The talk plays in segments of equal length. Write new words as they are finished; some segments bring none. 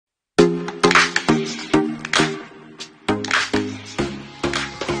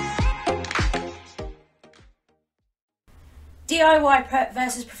DIY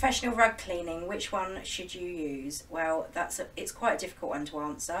versus professional rug cleaning, which one should you use? Well, it's quite a difficult one to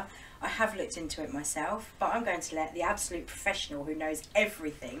answer. I have looked into it myself, but I'm going to let the absolute professional who knows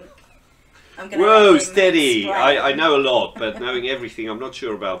everything. Whoa, steady! I know a lot, but knowing everything, I'm not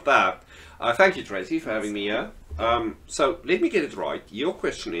sure about that. Thank you, Tracy, for having me here. So let me get it right. Your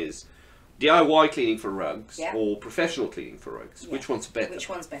question is DIY cleaning for rugs or professional cleaning for rugs? Which one's better? Which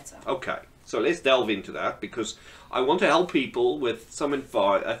one's better? Okay, so let's delve into that, because I want to help people with some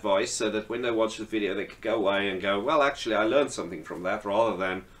advice so that when they watch the video they can go away and go, well, actually I learned something from that, rather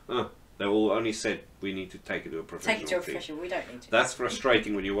than they all only said we need to take it to a professional. Take it to a professional, we don't need to. That's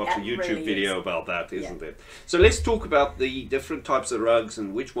frustrating when you watch a YouTube video about that, isn't it? So let's talk about the different types of rugs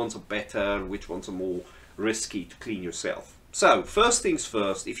and which ones are better and which ones are more risky to clean yourself. So first things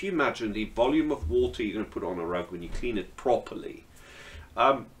first, if you imagine the volume of water you're going to put on a rug when you clean it properly,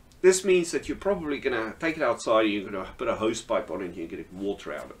 this means that you're probably going to take it outside and you're going to put a hose pipe on it and you're going to get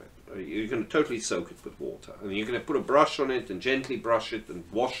water out of it. You're going to totally soak it with water, and you're going to put a brush on it and gently brush it and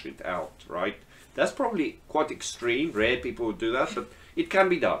wash it out, right? That's probably quite extreme. Rare people would do that, but it can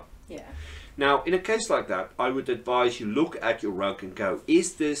be done. Yeah. Now, in a case like that, I would advise you look at your rug and go,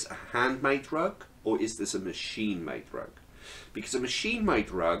 is this a handmade rug or is this a machine-made rug? Because a machine-made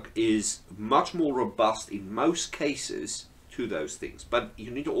rug is much more robust in most cases to those things. But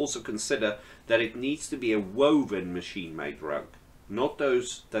you need to also consider that it needs to be a woven machine-made rug. Not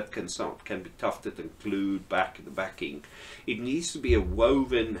those that can be tufted and glued back in the backing. It needs to be a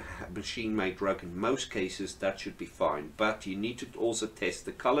woven machine-made rug. In most cases that should be fine, but you need to also test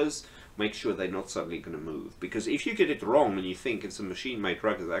the colors, make sure they're not suddenly going to move, because if you get it wrong and you think it's a machine-made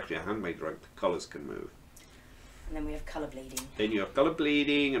rug, it's actually a handmade rug, the colors can move. And then we have colour bleeding. Then you have colour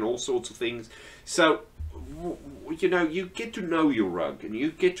bleeding and all sorts of things. So you know, you get to know your rug, and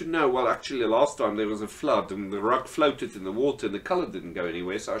you get to know, well, actually last time there was a flood and the rug floated in the water and the colour didn't go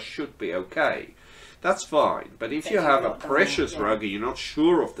anywhere, so I should be okay. That's fine. But if you have a precious rug and you're not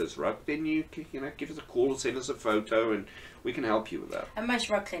sure of this rug, then you know, give us a call or send us a photo and we can help you with that. And most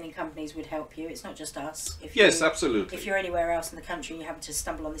rug cleaning companies would help you. It's not just us. Yes, absolutely. If you're anywhere else in the country and you happen to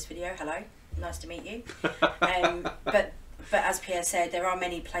stumble on this video, hello, nice to meet you. But as Pierre said, there are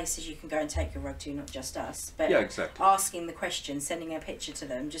many places you can go and take your rug to, not just us. But yeah, exactly. Asking the question, sending a picture to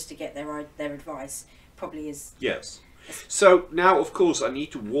them just to get their advice probably is... Yes. So now, of course, I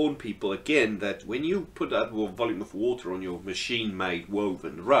need to warn people again that when you put that volume of water on your machine-made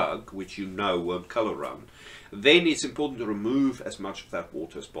woven rug, which you know won't colour run, then it's important to remove as much of that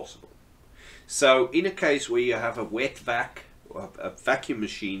water as possible. So in a case where you have a wet vac, a vacuum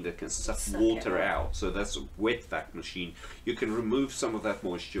machine that can suck water out, so that's a wet vac machine, you can remove some of that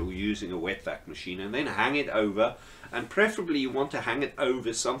moisture using a wet vac machine and then hang it over, and preferably you want to hang it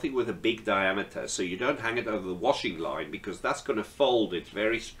over something with a big diameter, so you don't hang it over the washing line, because that's going to fold it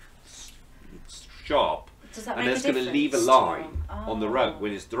very sharp, and that's going to leave a line on the rug.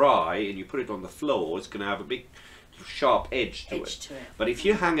 When it's dry and you put it on the floor, it's going to have a big sharp edge to it. But if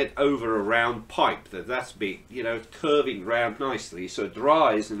you hang it over a round pipe that's big, you know, curving round nicely, so it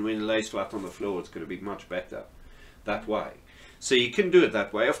dries, and when it lays flat on the floor, it's going to be much better that way. So you can do it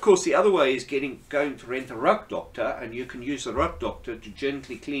that way. Of course, the other way is going to rent a rug doctor, and you can use a rug doctor to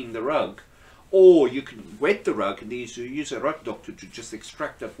gently clean the rug, or you can wet the rug and use a rug doctor to just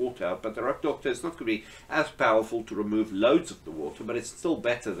extract that water out. But the rug doctor is not going to be as powerful to remove loads of the water, but it's still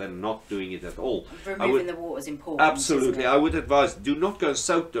better than not doing it at all. Removing the water is important. Absolutely. I would advise, do not go and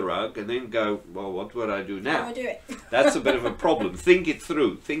soak the rug and then go, well, what would I do now? How do I do it? That's a bit of a problem. Think it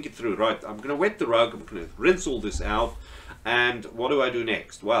through. Think it through. Right, I'm going to wet the rug, I'm going to rinse all this out, and what do I do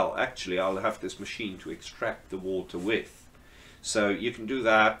next? Well, actually, I'll have this machine to extract the water with. So you can do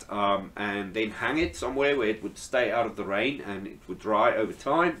that, and then hang it somewhere where it would stay out of the rain and it would dry over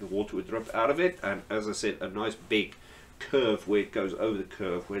time. The water would drip out of it, and as I said, a nice big curve where it goes over the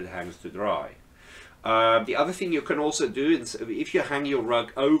curve where it hangs to dry. The other thing you can also do is, if you hang your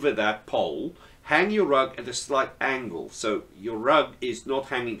rug over that pole, hang your rug at a slight angle. So your rug is not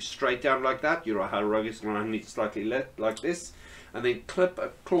hanging straight down like that, your rug is hanging slightly left like this, and then clip a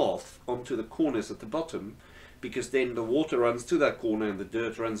cloth onto the corners at the bottom, because then the water runs to that corner and the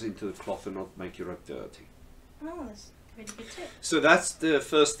dirt runs into the cloth and not make your rug dirty. Oh, that's a really good tip. So that's the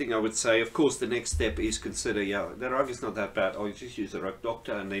first thing I would say. Of course, the next step is consider, yeah, the rug is not that bad. I'll just use a rug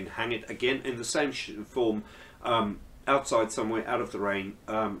doctor and then hang it again in the same form outside somewhere, out of the rain,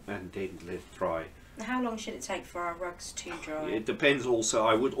 and then let it dry. How long should it take for our rugs to dry? It depends also.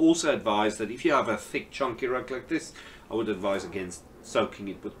 I would also advise that if you have a thick, chunky rug like this, I would advise against soaking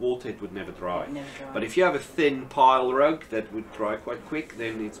it with water, it would never dry. Never dry. But if you have a thin pile rug that would dry quite quick,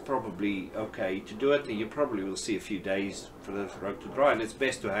 then it's probably okay to do it, and you probably will see a few days for the rug to dry, and it's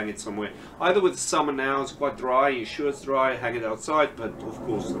best to hang it somewhere. Either with the summer now, it's quite dry, you're sure it's dry, hang it outside, but of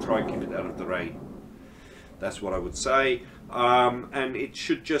course try and keep it out of the rain. That's what I would say. And it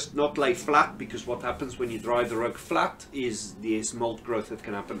should just not lay flat, because what happens when you dry the rug flat is there's mold growth that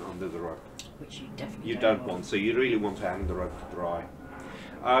can happen under the rug. Which you definitely don't want. So you really want to hang the rug to dry.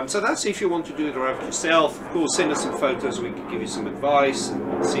 So that's if you want to do the rug yourself. Of course, send us some photos, we can give you some advice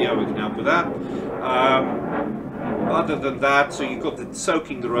and see how we can help with that. Other than that, so you've got the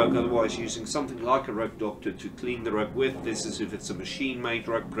soaking the rug, otherwise using something like a rug doctor to clean the rug with. This is if it's a machine-made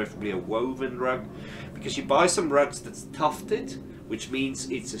rug, preferably a woven rug, because you buy some rugs that's tufted, which means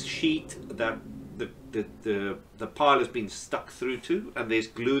it's a sheet that the pile has been stuck through to, and there's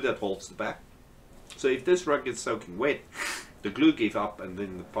glue that holds the back. So if this rug gets soaking wet, the glue gives up and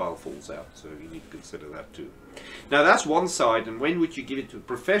then the pile falls out, so you need to consider that too. Now that's one side, and when would you give it to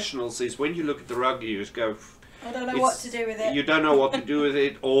professionals is when you look at the rug, you just go, I don't know what to do with it. You don't know what to do with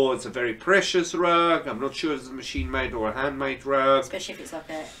it, or it's a very precious rug, I'm not sure if it's a machine made or a handmade rug. Especially if it's like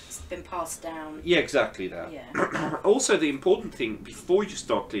it's been passed down. Yeah, exactly that. Yeah. Also, the important thing before you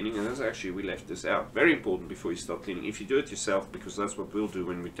start cleaning, and that's actually, we left this out, very important before you start cleaning, if you do it yourself, because that's what we'll do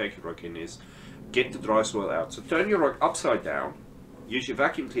when we take your rug in, is get the dry soil out. So turn your rug upside down, use your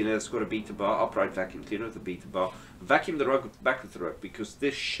vacuum cleaner that's got a beater bar, upright vacuum cleaner with a beater bar, vacuum the rug with the back of the rug, because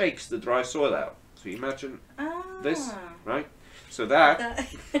this shakes the dry soil out. So you imagine this, right? So that,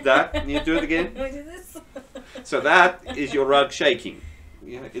 you do it again? I do this. So that is your rug shaking.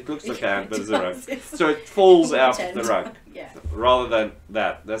 Yeah, it looks like a hand, but it's a rug. So it falls out of the rug. Yeah. Rather than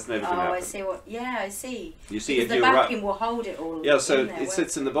that. That's never going to happen. I see what. Yeah, I see. You see, because if the your vacuum will hold it all. Yeah, so in there, it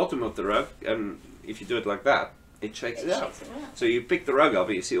sits in the bottom of the rug, and if you do it like that, it shakes it out. Shakes it out. So you pick the rug up,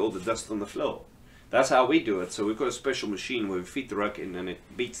 and you see all the dust on the floor. That's how we do it. So we've got a special machine where we feed the rug in, and it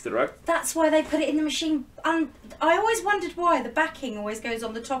beats the rug. That's why they put it in the machine. I always wondered why the backing always goes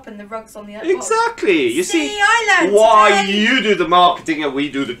on the top and the rug's on the other. Exactly. You see, I learned why today. you do the marketing and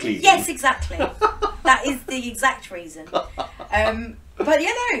we do the cleaning. Yes, exactly. That is the exact reason. But you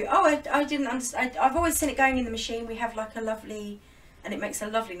know, I didn't understand. I've always seen it going in the machine. We have like a lovely, and it makes a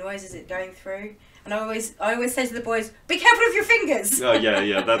lovely noise as it going through. And I always say to the boys, be careful of your fingers. Oh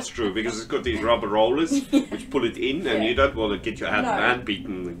yeah, that's true, because it's got these rubber rollers which pull it in, and you don't want to get your hand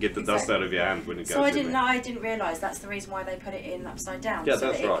beaten and get the dust out of your hand when it goes in. So I didn't realise that's the reason why they put it in upside down. Yeah, so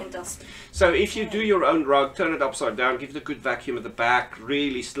that's that right. It can dust. So if you do your own rug, turn it upside down, give it a good vacuum at the back,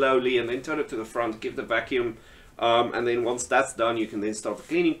 really slowly, and then turn it to the front, give the vacuum, and then once that's done, you can then start the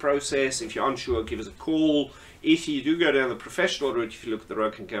cleaning process. If you're unsure, give us a call. If you do go down the professional route, if you look at the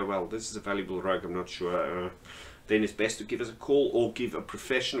rug and go, well, this is a valuable rug, I'm not sure, then it's best to give us a call, or give a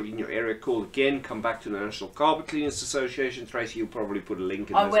professional in your area a call. Again, come back to the National Carpet Cleaners Association. Tracy, you'll probably put a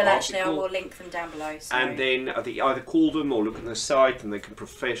link in this article. I will link them down below. So. And then either call them or look on the site, and they can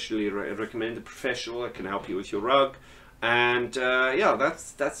professionally recommend a professional that can help you with your rug. And yeah,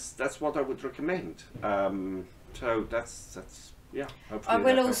 that's what I would recommend. So that's yeah. I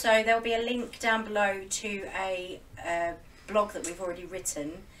will also, there'll be a link down below to a blog that we've already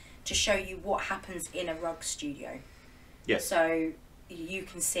written to show you what happens in a rug studio. Yes. So you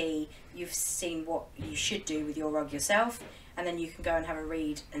can see, you've seen what you should do with your rug yourself, and then you can go and have a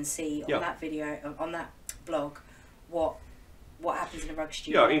read and see on that video, on that blog, what happens in a rug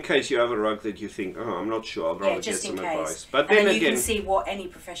studio. Yeah, in case you have a rug that you think, oh, I'm not sure, I'd rather get some advice. But and then you can see what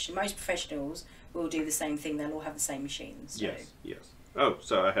most professionals will do the same thing. They'll all have the same machines. So. Yes. Oh,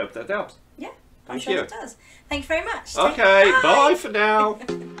 so I hope that helps. Yeah, Thank I'm sure you. it does. Thank you very much. Okay, bye for now.